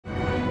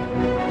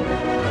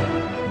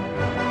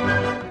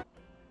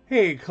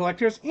Hey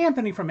collectors,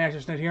 Anthony from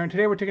Ashersnet here, and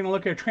today we're taking a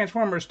look at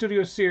Transformers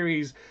Studio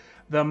Series,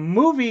 the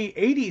movie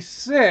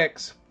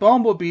 86,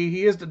 Bumblebee.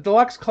 He is the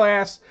deluxe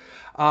class.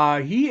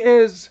 He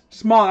is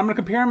small. I'm going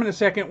to compare him in a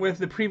second with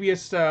the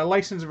previous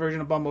licensed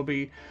version of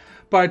Bumblebee.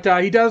 But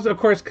he does, of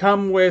course,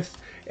 come with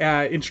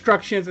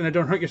instructions and a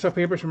don't hurt yourself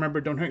papers.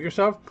 Remember, don't hurt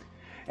yourself.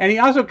 And he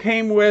also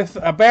came with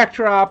a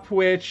backdrop,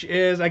 which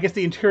is, I guess,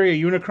 the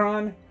interior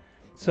Unicron.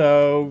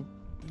 So,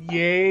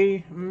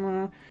 yay.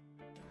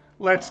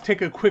 Let's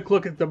take a quick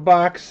look at the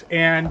box,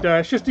 and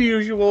it's just the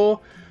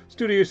usual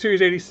Studio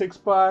Series 86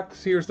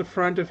 box. Here's the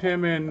front of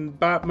him in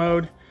bot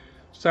mode,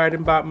 side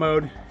in bot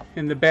mode.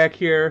 In the back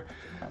here,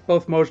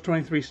 both modes,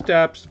 23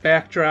 steps,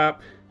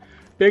 backdrop,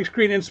 big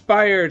screen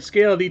inspired,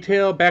 scale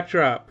detail,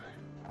 backdrop.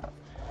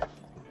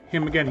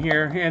 Him again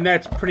here, and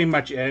that's pretty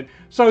much it.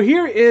 So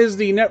here is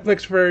the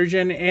Netflix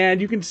version, and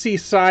you can see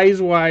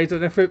size-wise, the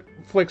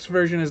Netflix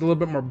version is a little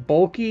bit more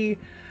bulky.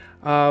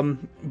 I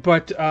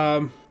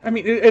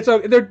mean,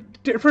 they're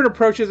different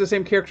approaches, the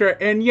same character,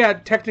 and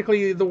yet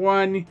technically the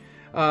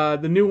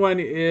new one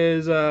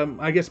is,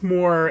 I guess,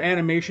 more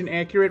animation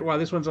accurate, while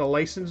this one's a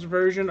licensed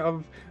version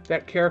of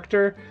that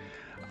character.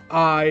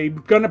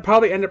 I'm gonna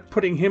probably end up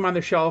putting him on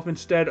the shelf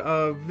instead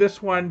of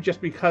this one,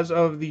 just because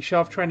of the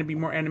shelf trying to be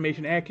more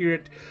animation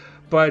accurate.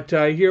 But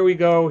here we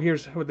go.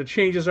 Here's what the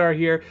changes are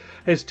here.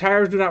 His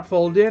tires do not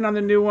fold in on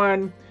the new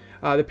one.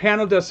 The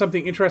panel does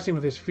something interesting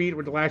with his feet,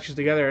 with the latches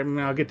together, and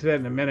I'll get to that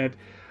in a minute.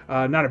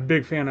 Not a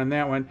big fan on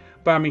that one.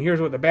 But I mean, here's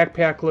what the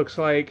backpack looks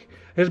like.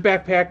 His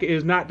backpack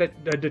is not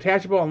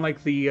detachable,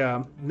 unlike the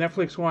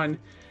Netflix one.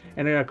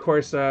 And then, of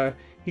course,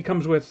 he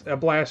comes with a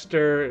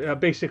blaster,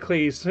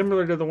 basically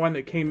similar to the one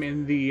that came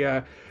in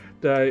the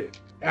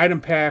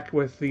item pack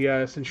with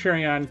the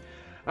Centurion.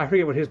 I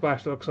forget what his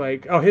blaster looks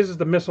like. Oh, his is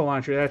the missile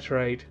launcher, that's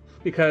right.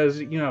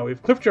 Because, you know,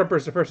 if Cliffjumper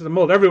is the first of the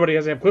mold, everybody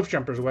has to have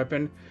Cliffjumper's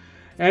weapon.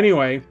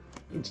 Anyway,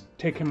 let's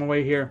take him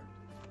away here.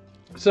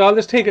 So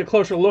let's take a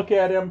closer look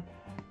at him.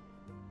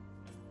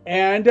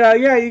 And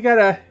yeah, you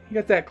got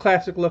that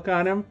classic look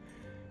on him.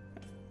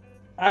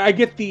 I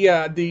get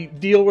the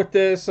deal with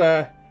this.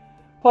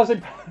 Plus,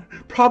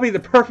 probably the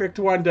perfect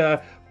one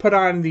to put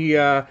on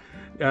the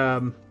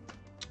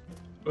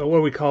what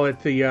do we call it?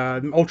 The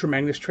Ultra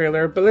Magnus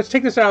trailer. But let's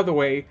take this out of the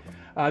way.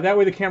 That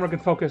way, the camera can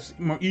focus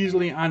more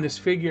easily on this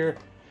figure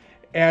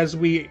as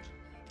we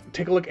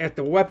take a look at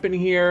the weapon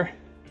here.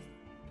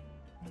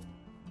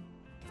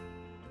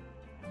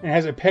 It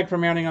has a peg for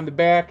mounting on the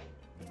back.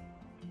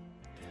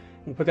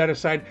 We'll put that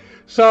aside.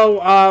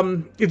 So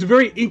it's a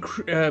very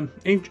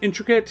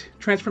intricate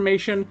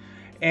transformation,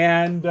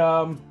 and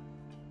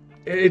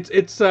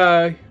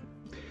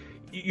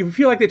you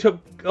feel like they took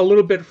a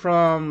little bit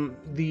from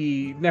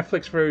the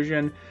Netflix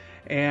version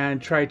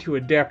and tried to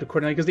adapt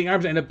accordingly, because the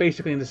arms end up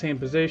basically in the same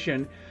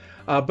position.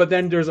 But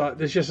then there's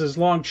just this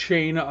long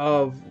chain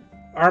of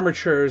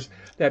armatures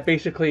that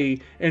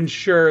basically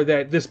ensure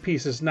that this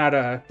piece is not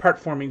a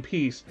part-forming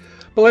piece.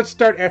 But let's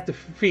start at the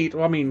feet.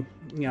 Well, I mean,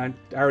 you know,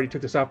 I already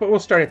took this off, but we'll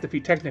start at the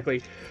feet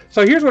technically.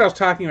 So here's what I was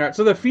talking about.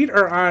 So the feet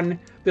are on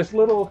this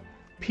little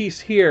piece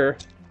here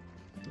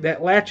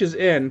that latches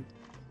in,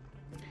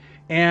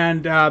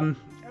 and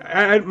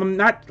I'm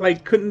not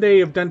like, couldn't they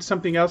have done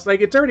something else?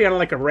 Like, it's already on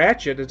like a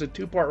ratchet. It's a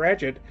two-part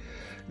ratchet.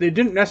 They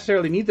didn't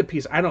necessarily need the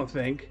piece, I don't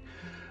think.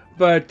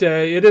 But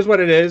it is what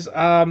it is.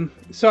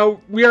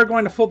 So we are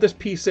going to fold this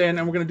piece in,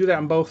 and we're going to do that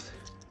on both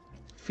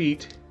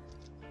feet.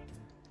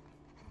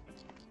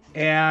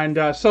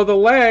 And so the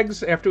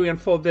legs, after we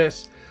unfold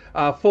this,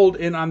 fold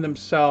in on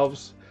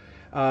themselves.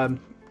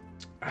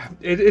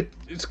 It's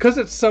because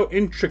it's so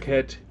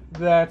intricate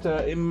that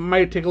it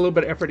might take a little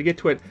bit of effort to get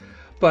to it.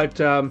 But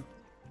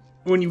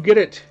when you get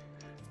it,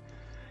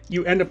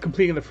 you end up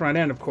completing the front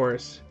end, of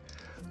course.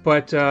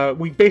 But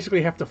we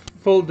basically have to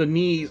fold the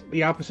knees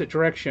the opposite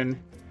direction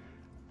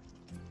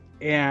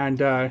and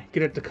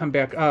get it to come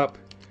back up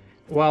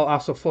while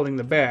also folding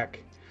the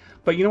back.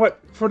 But you know what?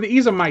 For the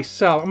ease of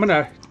myself, I'm going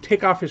to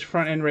take off his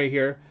front end right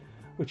here,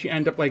 which you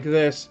end up like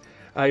this.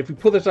 If we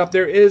pull this up,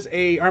 there is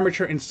a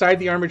armature inside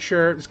the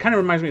armature. This kind of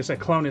reminds me of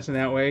Cyclonus in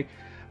that way.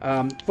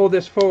 Fold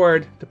this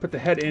forward to put the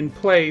head in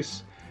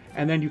place,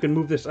 and then you can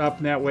move this up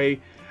in that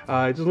way.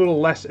 It's a little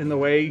less in the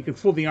way. You can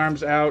fold the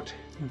arms out,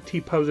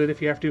 T-pose it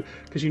if you have to,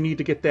 because you need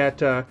to get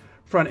that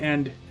front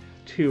end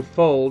to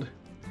fold.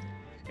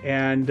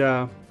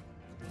 And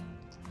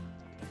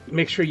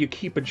make sure you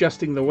keep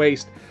adjusting the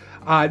waist.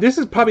 This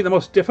is probably the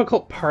most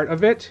difficult part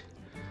of it,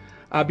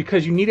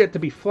 because you need it to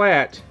be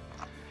flat.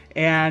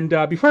 And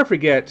before I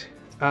forget,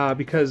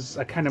 because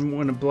I kind of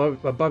want to blow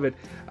above it,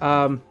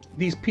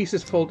 these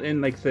pieces fold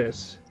in like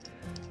this.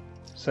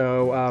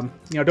 So,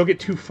 you know, don't get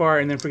too far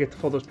and then forget to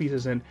fold those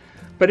pieces in.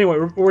 But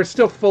anyway, we're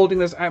still folding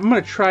this. I'm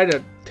going to try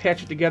to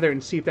attach it together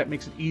and see if that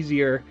makes it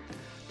easier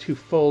to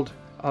fold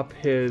up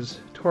his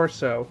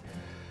torso,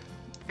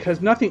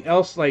 because nothing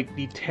else like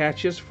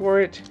detaches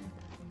for it.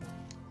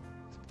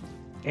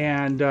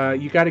 And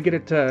you got to get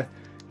it to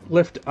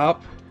lift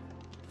up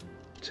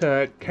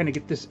to kind of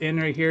get this in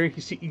right here. You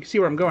can see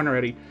where I'm going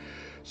already.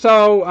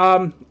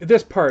 So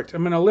this part,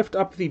 I'm going to lift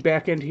up the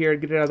back end here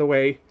and get it out of the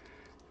way.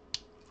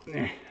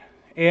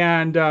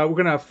 And we're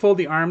going to fold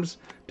the arms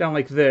down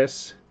like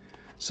this.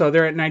 So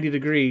they're at 90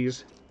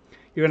 degrees.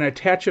 You're going to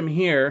attach them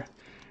here,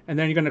 and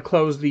then you're going to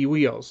close the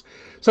wheels.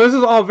 So this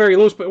is all very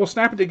loose, but we'll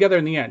snap it together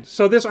in the end.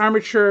 So this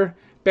armature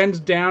bends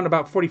down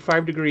about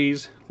 45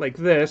 degrees like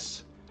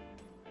this.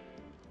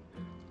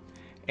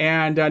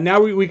 And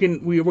now we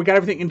got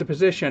everything into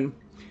position.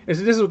 This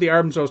is what the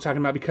arms I was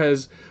talking about,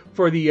 because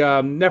for the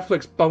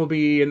Netflix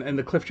Bumblebee and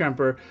the Cliff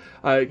Jumper,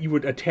 you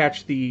would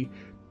attach the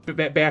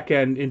back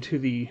end into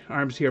the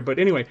arms here. But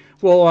anyway,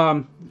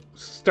 we'll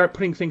start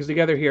putting things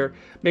together here.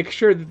 Make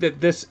sure that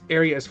this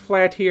area is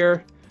flat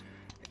here,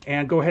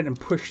 and go ahead and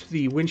push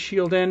the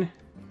windshield in.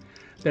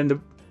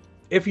 Then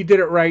if you did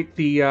it right,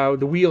 the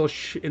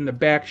wheels in the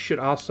back should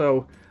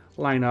also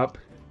line up.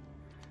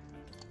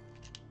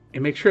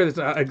 And make sure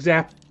that's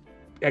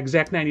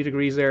exact 90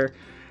 degrees there.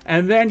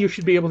 And then you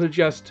should be able to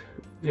just,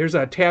 there's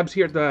tabs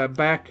here at the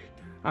back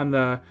on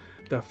the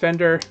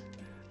fender.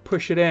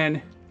 Push it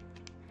in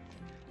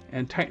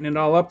and tighten it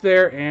all up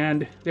there,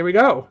 and there we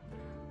go.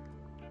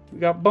 We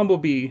got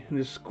Bumblebee in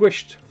this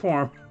squished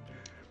form.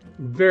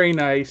 Very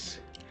nice.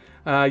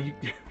 You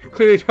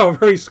clearly tell a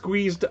very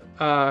squeezed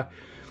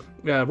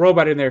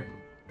robot in there.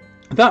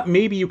 I thought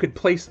maybe you could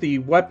place the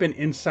weapon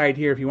inside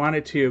here if you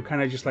wanted to,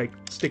 kind of just like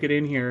stick it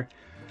in here.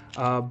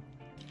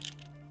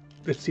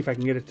 Let's see if I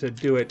can get it to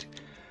do it.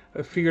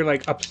 I figure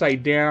like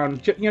upside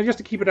down, just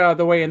to keep it out of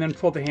the way, and then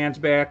fold the hands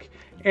back.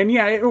 And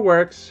yeah, it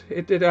works.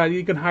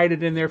 You can hide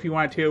it in there if you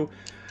want to.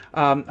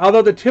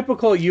 Although the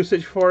typical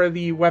usage for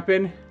the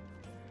weapon,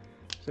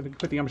 so if we can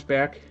put the arms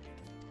back,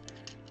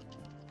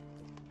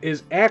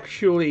 is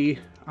actually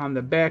on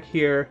the back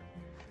here.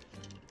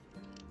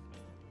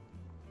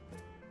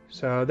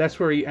 So that's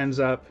where he ends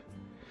up.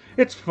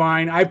 It's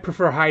fine. I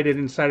prefer hide it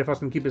inside if I was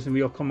going to keep this in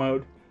vehicle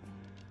mode.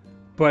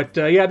 But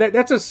yeah,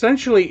 that's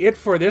essentially it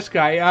for this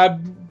guy.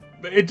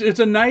 It's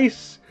a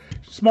nice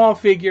small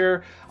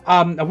figure.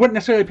 I wouldn't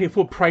necessarily pay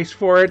full price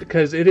for it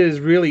because it is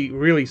really,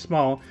 really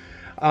small.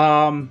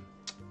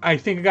 I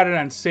think I got it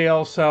on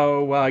sale,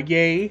 so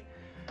yay.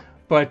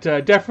 But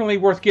definitely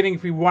worth getting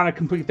if you want to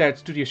complete that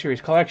Studio Series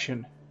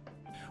collection.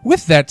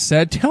 With that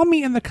said, tell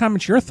me in the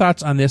comments your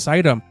thoughts on this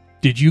item.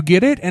 Did you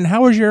get it, and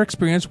how was your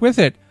experience with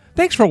it?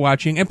 Thanks for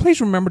watching, and please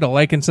remember to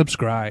like and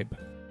subscribe.